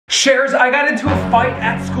Shares, I got into a fight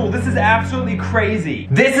at school. This is absolutely crazy.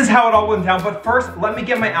 This is how it all went down, but first, let me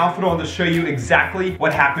get my outfit on to show you exactly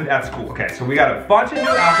what happened at school. Okay, so we got a bunch of new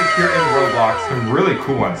outfits here in Roblox, some really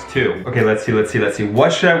cool ones too. Okay, let's see.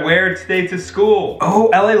 What should I wear today to school? Oh,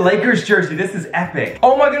 LA Lakers jersey, this is epic.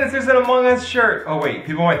 Oh my goodness, there's an Among Us shirt. Oh wait,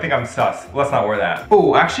 people might think I'm sus. Let's not wear that.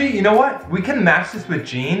 Oh, actually, you know what? We can match this with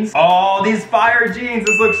jeans. Oh, these fire jeans,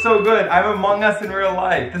 this looks so good. I'm Among Us in real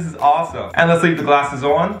life. This is awesome. And let's leave the glasses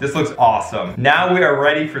on. This looks awesome. Now we are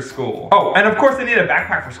ready for school. Oh, and of course I need a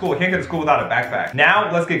backpack for school. I can't go to school without a backpack.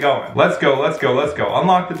 Now, let's get going. Let's go.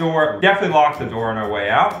 Unlock the door. Definitely lock the door on our way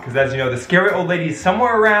out, because as you know, the scary old lady is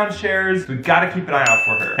somewhere around, Shares. We gotta keep an eye out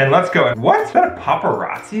for her. And let's go. What? Is that a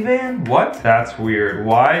paparazzi van? What? That's weird.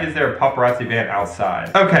 Why is there a paparazzi van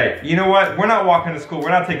outside? Okay, you know what? We're not walking to school. We're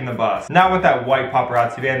not taking the bus. Not with that white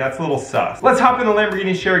paparazzi van. That's a little sus. Let's hop in the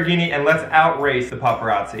Lamborghini Cherokee and let's outrace the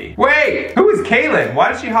paparazzi. Wait! Who is Kaylin?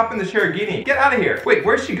 Why did she hop in the Cherokee? Get out of here. Wait,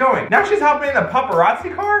 where's she going? Now she's hopping in the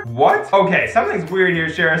paparazzi car? What? Okay, something's weird here,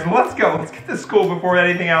 Shares. Let's go. Let's get to school before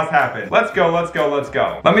anything else happens. Let's go.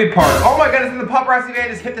 Let me park. Oh my goodness, and the paparazzi van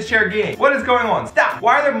just hit the Cherokee. What is going on? Stop.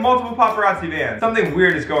 Why are there multiple paparazzi vans? Something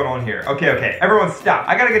weird is going on here. Okay. Everyone stop.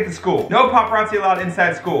 I gotta get to school. No paparazzi allowed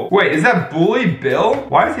inside school. Wait, is that Bully Bill?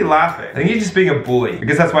 Why is he laughing? I think he's just being a bully. I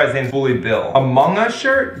guess that's why his name's Bully Bill. Among Us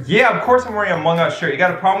shirt? Yeah, of course I'm wearing an Among Us shirt. You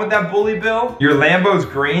got a problem with that, Bully Bill? Your Lambo's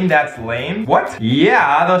green? That's lame. What?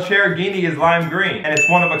 Yeah, the Cherokee is lime green, and it's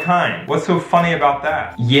one of a kind. What's so funny about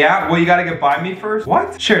that? Yeah, well, you gotta get by me first?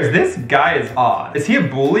 What? Shares, this guy is odd. Is he a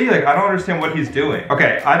bully? Like, I don't understand what he's doing.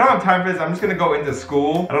 Okay, I don't have time for this. I'm just gonna go into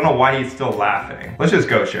school. I don't know why he's still laughing. Let's just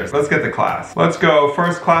go, Shares. Let's get to class. Let's go.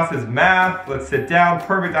 First class is math. Let's sit down.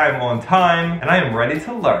 Perfect. I am on time, and I am ready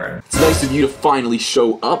to learn. It's nice of you to finally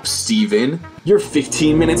show up, Steven. You're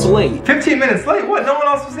 15 minutes late. 15 minutes late? What? No one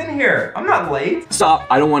else was in here. I'm not late. Stop.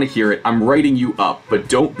 I don't want to hear it. I'm writing you up, but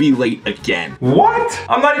don't be late again. What?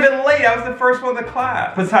 I'm not even late. I was the first one to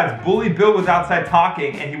class. Besides, Bully Bill was outside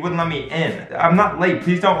talking and he wouldn't let me in. I'm not late.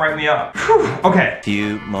 Please don't write me up. Whew. Okay.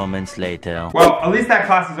 Few moments later. Well, at least that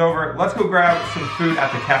class is over. Let's go grab some food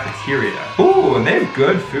at the cafeteria. Ooh, and they have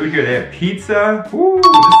good food here. They have pizza. Ooh, this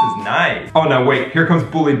is nice. Oh no, wait. Here comes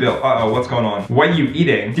Bully Bill. Uh-oh, what's going on? What are you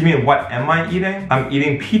eating? Do you mean what am I eating? I'm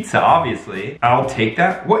eating pizza, obviously. I'll take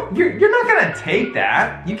that. What? You're not gonna take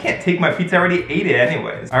that. You can't take my pizza. I already ate it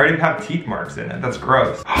anyways. I already have teeth marks in it. That's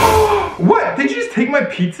gross. What? Did you just take my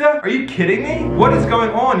pizza? Are you kidding me? What is going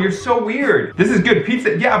on? You're so weird. This is good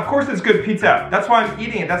pizza. Yeah, of course it's good pizza. That's why I'm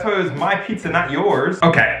eating it. That's why it was my pizza, not yours.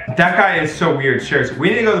 Okay, that guy is so weird. Shares, we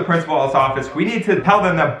need to go to the principal's office. We need to tell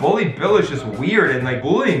them that Bully Bill is just weird and like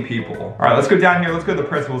bullying people. All right, let's go down here. Let's go to the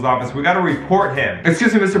principal's office. We gotta report him.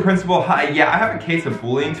 Excuse me, Mr. Principal. Hi, yeah, I have a case of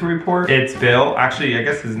bullying to report. It's Bill. Actually, I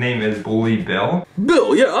guess his name is Bully Bill.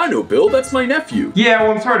 Bill, yeah, I know Bill. That's my nephew. Yeah,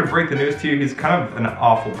 well, I'm sorry to break the news to you. He's kind of an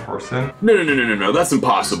awful person. No, that's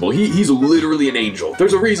impossible. He's literally an angel.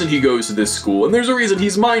 There's a reason he goes to this school, and there's a reason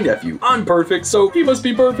he's my nephew. I'm perfect, so he must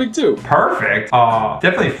be perfect too. Perfect?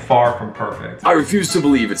 Definitely far from perfect. I refuse to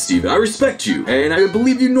believe it, Steven. I respect you, and I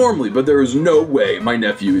believe you normally, but there is no way my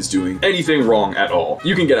nephew is doing anything wrong at all.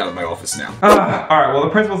 You can get out of my office now. Alright, well, the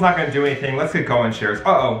principal's not gonna do anything. Let's get going, Shares.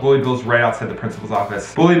 Uh-oh, Bully Bill's right outside the principal's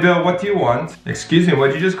office. Bully Bill, what do you want? Excuse me,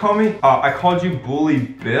 what'd you just call me? I called you Bully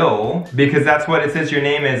Bill because that's what it says your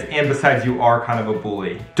name is, and besides, you are kind of a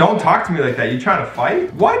bully. Don't talk to me like that. You trying to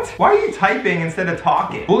fight? What? Why are you typing instead of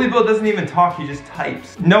talking? Bully Bill doesn't even talk, he just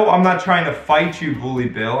types. No, I'm not trying to fight you, Bully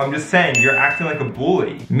Bill. I'm just saying, you're acting like a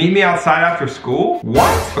bully. Meet me outside after school?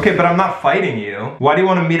 What? Okay, but I'm not fighting you. Why do you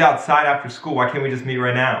want to meet outside after school? Why can't we just meet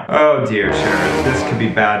right now? Oh dear, Sharon. This could be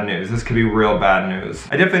bad news. This could be real bad news.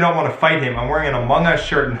 I definitely don't want to fight him. I'm wearing an Among Us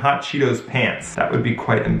shirt and Hot Cheetos pants. That would be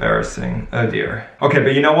quite embarrassing. Oh dear. Okay,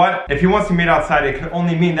 but you know what? If he wants to meet outside, it could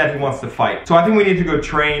only mean that he wants to fight. So I think we need to go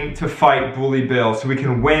train to fight Bully Bill so we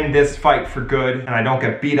can win this fight for good and I don't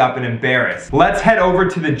get beat up and embarrassed. Let's head over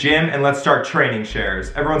to the gym and let's start training,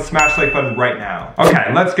 Shares. Everyone smash the like button right now.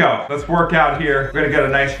 Okay, let's go. Let's work out here. We're gonna get a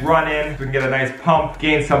nice run in. We can get a nice pump,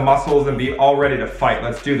 gain some muscles and be all ready to fight.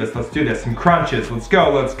 Let's do this. Let's do this. Some crunches. Let's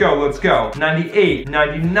go. 98,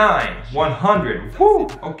 99, 100. Whew.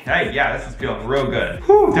 Okay, yeah, this is feeling real good.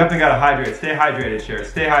 Whew. Definitely gotta hydrate. Stay hydrated, Shares.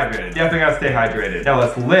 Stay hydrated. Definitely gotta stay hydrated. Now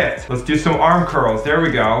let's lift. Let's do some arm curls. There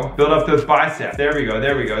we go. Build up those biceps. There we go.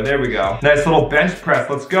 Nice little bench press.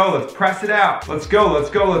 Let's go. Let's press it out. Let's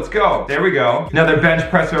go. There we go. Another bench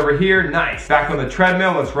press over here. Nice. Back on the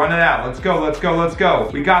treadmill. Let's run it out. Let's go.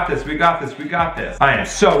 We got this. I am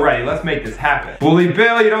so ready. Let's make this happen. Bully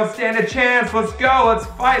Bill, you don't stand a chance. Let's go. Let's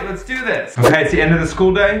fight. Let's do do this. Okay, it's the end of the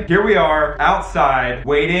school day. Here we are outside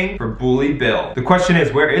waiting for Bully Bill. The question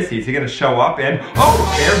is, where is he? Is he gonna show up? And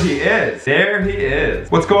oh, there he is. There he is.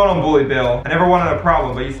 What's going on, Bully Bill? I never wanted a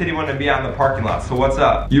problem, but you said you wanted to be out in the parking lot, so what's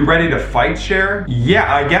up? You ready to fight, Cher?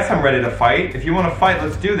 Yeah, I guess I'm ready to fight. If you want to fight,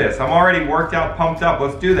 let's do this. I'm already worked out, pumped up.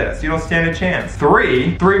 Let's do this. You don't stand a chance.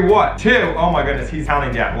 3? 3 what? 2? Oh my goodness, he's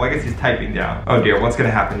counting down. Well, I guess he's typing down. Oh dear, what's gonna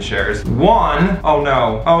happen, Shares? 1. Oh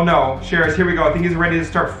no. Oh no. Shares, here we go. I think he's ready to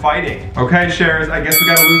start fighting. Okay, Shares, I guess we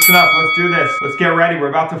gotta loosen up. Let's do this. Let's get ready. We're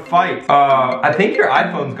about to fight. I think your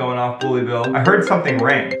iPhone's going off, Bully Bill. I heard something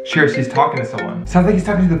ring. Shares, he's talking to someone. Sounds like he's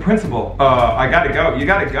talking to the principal. I gotta go. You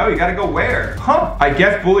gotta go. You gotta go where? Huh? I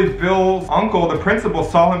guess Bully Bill's uncle, the principal,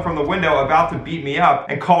 saw him from the window about to beat me up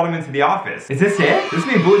and called him into the office. Is this it? Does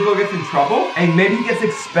this mean Bully Bill gets in trouble? And maybe he gets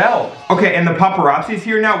expelled. Okay, and the paparazzi's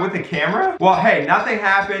here now with the camera? Well, hey, nothing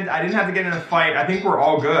happened. I didn't have to get in a fight. I think we're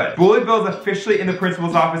all good. Bully Bill's officially in the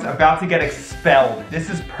principal's office about to get expelled. This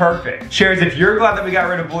is perfect. Shares, if you're glad that we got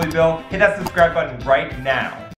rid of Bully Bill, hit that subscribe button right now.